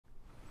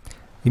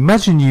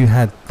Imagine you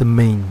had the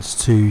means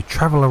to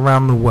travel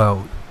around the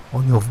world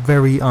on your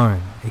very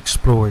own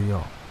Explorer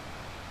yacht.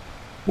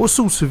 What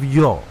sort of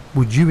yacht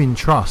would you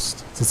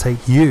entrust to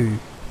take you,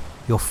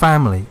 your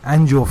family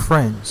and your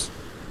friends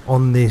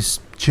on this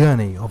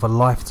journey of a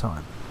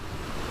lifetime?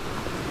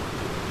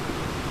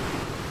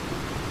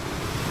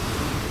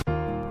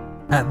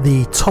 At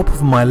the top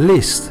of my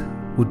list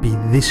would be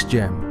this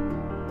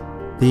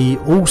gem, the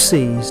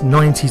Allseas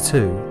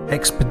 92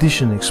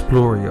 Expedition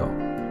Explorer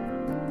yacht.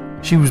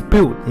 She was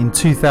built in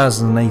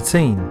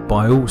 2018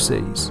 by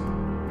Allseas.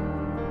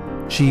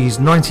 She's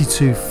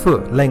 92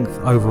 foot length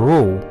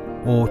overall,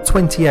 or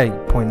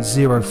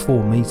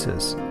 28.04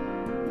 meters.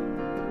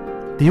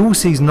 The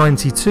Allseas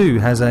 92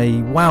 has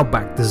a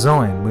wowback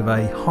design with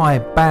a high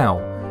bow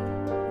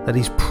that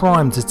is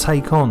primed to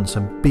take on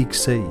some big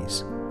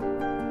seas.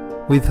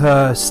 With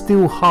her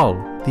steel hull,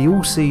 the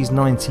Allseas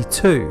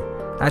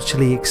 92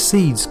 actually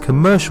exceeds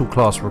commercial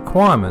class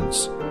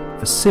requirements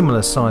for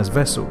similar sized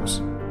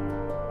vessels.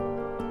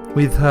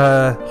 With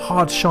her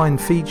hard shine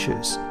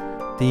features,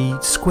 the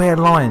square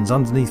lines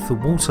underneath the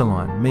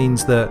waterline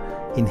means that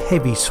in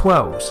heavy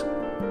swells,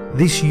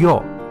 this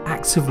yacht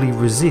actively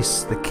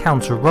resists the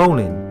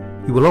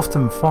counter-rolling you will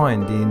often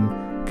find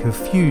in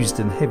confused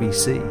and heavy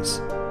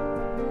seas.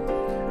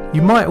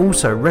 You might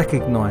also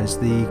recognise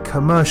the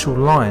commercial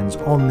lines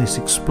on this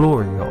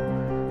Explorer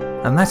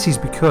yacht, and that is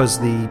because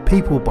the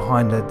people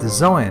behind her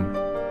design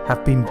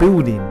have been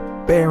building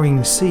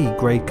Bering Sea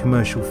grade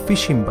commercial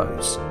fishing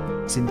boats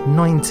since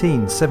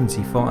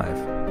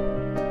 1975.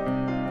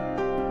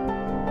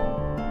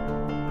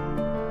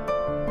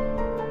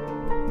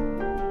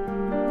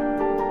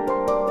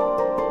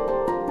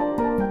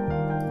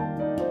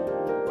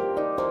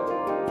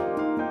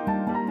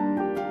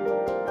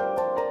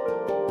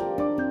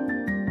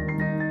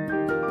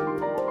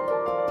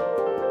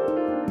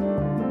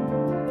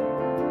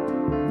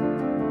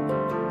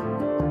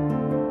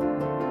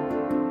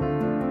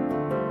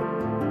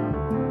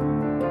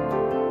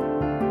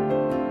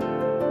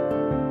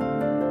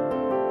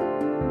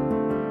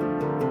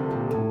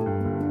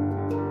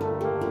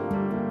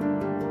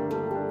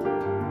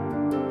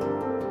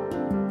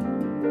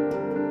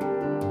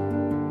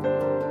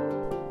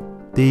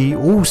 The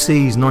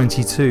Allseas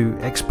 92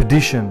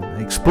 Expedition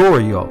Explorer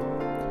yacht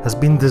has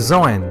been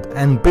designed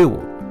and built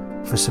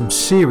for some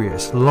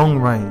serious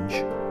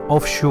long-range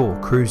offshore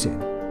cruising.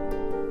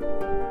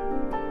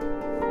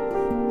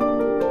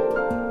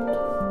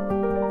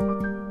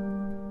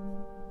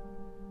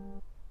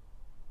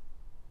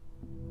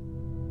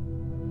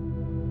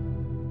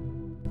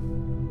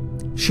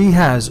 She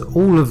has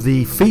all of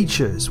the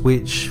features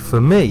which,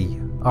 for me,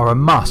 are a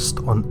must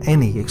on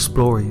any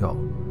Explorer yacht.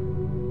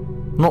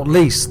 Not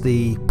least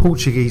the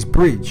Portuguese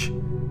bridge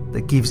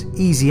that gives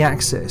easy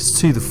access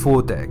to the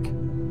foredeck.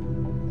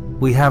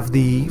 We have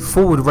the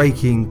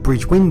forward-raking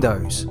bridge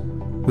windows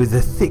with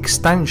the thick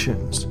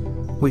stanchions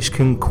which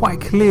can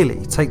quite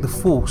clearly take the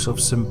force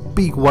of some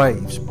big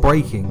waves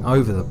breaking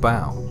over the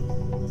bow.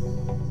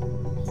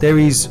 There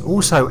is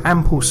also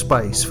ample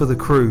space for the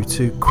crew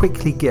to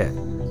quickly get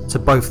to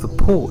both the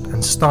port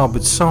and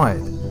starboard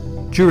side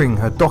during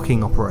her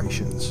docking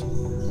operations.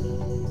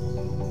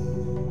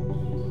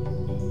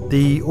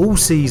 The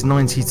Allseas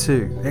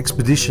 92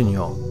 Expedition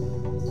yacht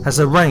has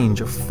a range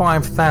of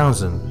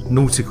 5,000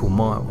 nautical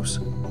miles.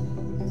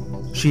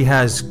 She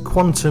has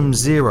quantum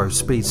zero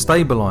speed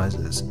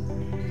stabilisers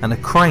and a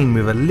crane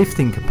with a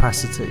lifting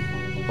capacity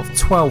of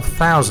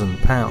 12,000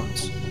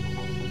 pounds.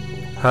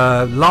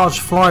 Her large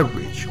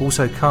flybridge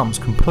also comes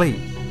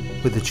complete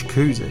with a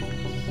jacuzzi.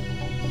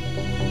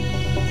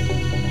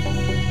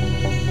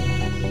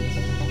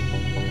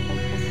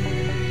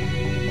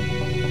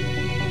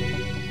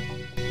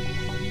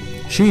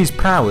 She is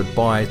powered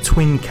by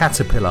twin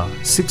Caterpillar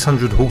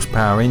 600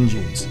 horsepower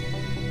engines,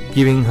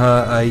 giving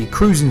her a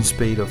cruising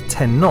speed of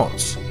 10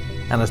 knots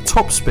and a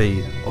top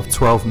speed of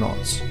 12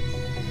 knots.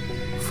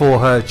 For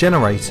her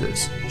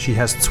generators, she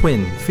has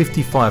twin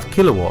 55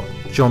 kilowatt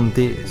John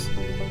Deere's.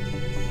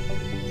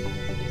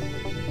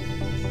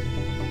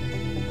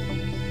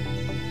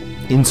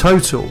 In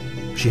total,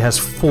 she has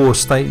 4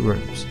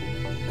 staterooms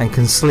and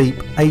can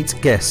sleep 8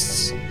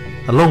 guests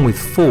along with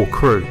 4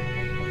 crew.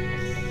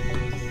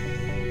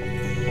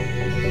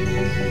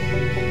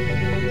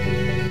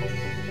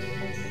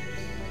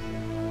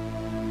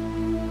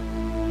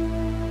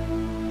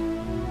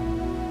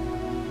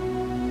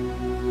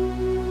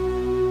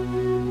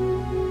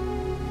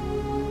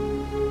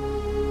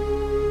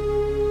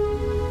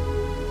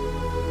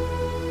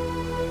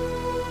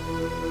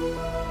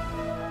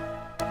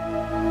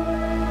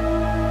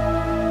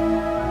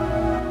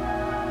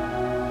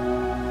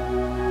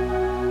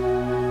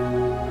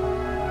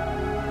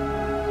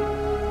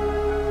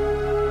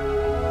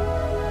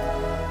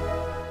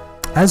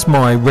 As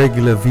my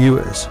regular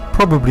viewers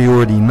probably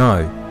already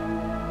know,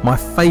 my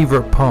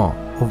favourite part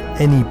of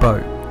any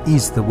boat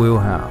is the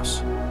wheelhouse.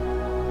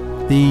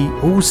 The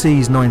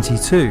Allseas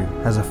 92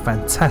 has a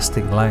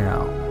fantastic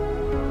layout.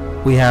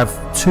 We have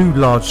 2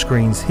 large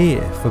screens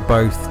here for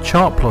both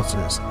chart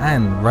plotters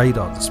and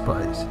radar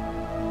displays.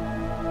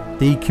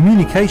 The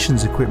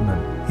communications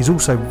equipment is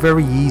also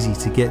very easy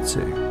to get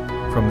to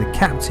from the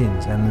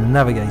captain's and the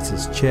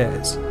navigator's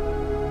chairs.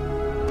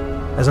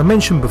 As I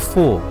mentioned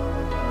before,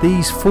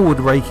 these forward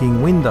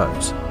raking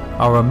windows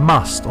are a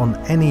must on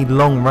any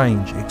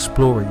long-range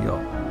explorer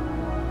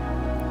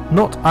yacht.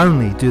 Not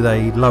only do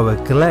they lower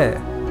glare,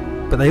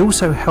 but they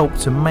also help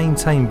to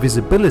maintain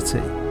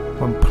visibility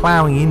when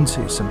ploughing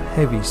into some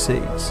heavy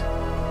seas.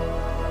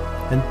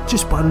 And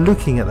just by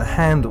looking at the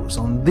handles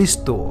on this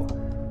door,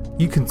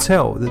 you can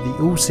tell that the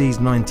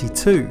Allseas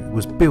 92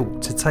 was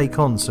built to take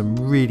on some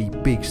really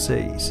big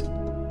seas.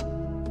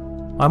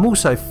 I'm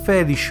also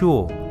fairly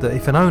sure that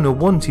if an owner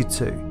wanted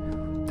to,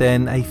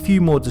 then a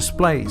few more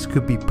displays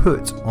could be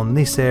put on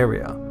this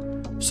area,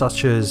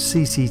 such as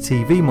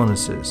CCTV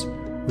monitors,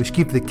 which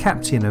give the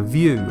captain a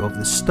view of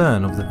the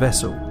stern of the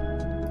vessel.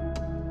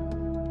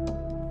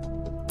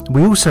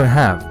 We also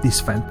have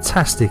this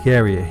fantastic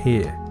area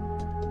here.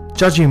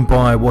 Judging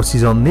by what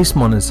is on this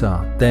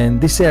monitor, then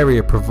this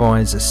area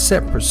provides a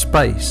separate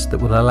space that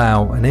will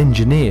allow an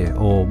engineer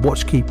or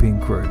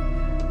watchkeeping crew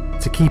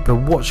to keep a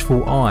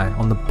watchful eye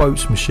on the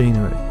boat's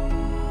machinery.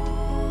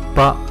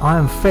 But I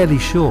am fairly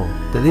sure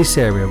that this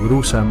area would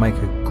also make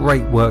a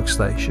great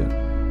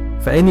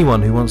workstation for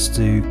anyone who wants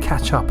to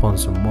catch up on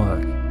some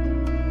work.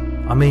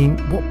 I mean,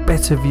 what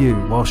better view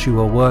whilst you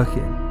are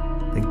working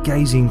than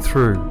gazing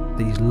through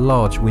these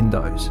large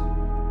windows?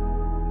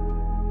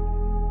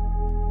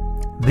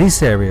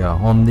 This area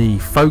on the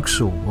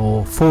forecastle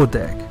or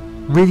foredeck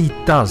really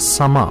does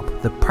sum up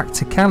the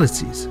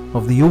practicalities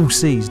of the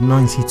Allseas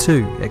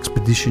 92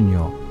 expedition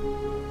yacht.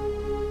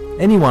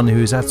 Anyone who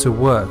has had to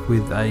work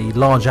with a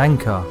large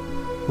anchor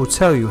will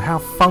tell you how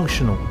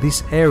functional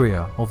this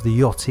area of the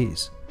yacht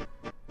is.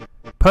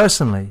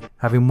 Personally,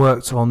 having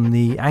worked on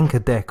the anchor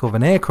deck of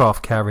an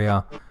aircraft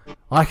carrier,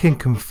 I can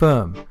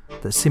confirm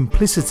that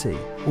simplicity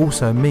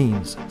also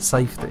means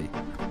safety.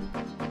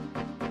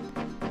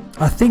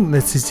 I think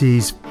that it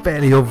is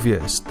fairly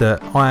obvious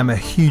that I am a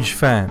huge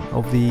fan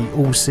of the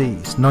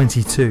Allseas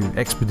 92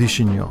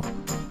 expedition yacht.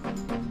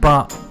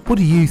 But what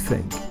do you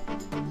think?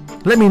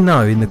 Let me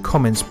know in the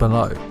comments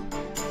below,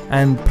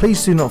 and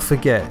please do not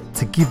forget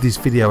to give this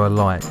video a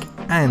like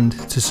and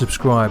to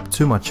subscribe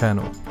to my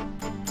channel.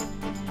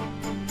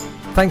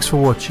 Thanks for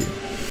watching.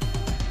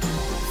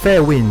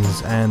 Fair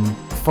winds and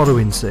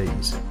following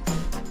seas.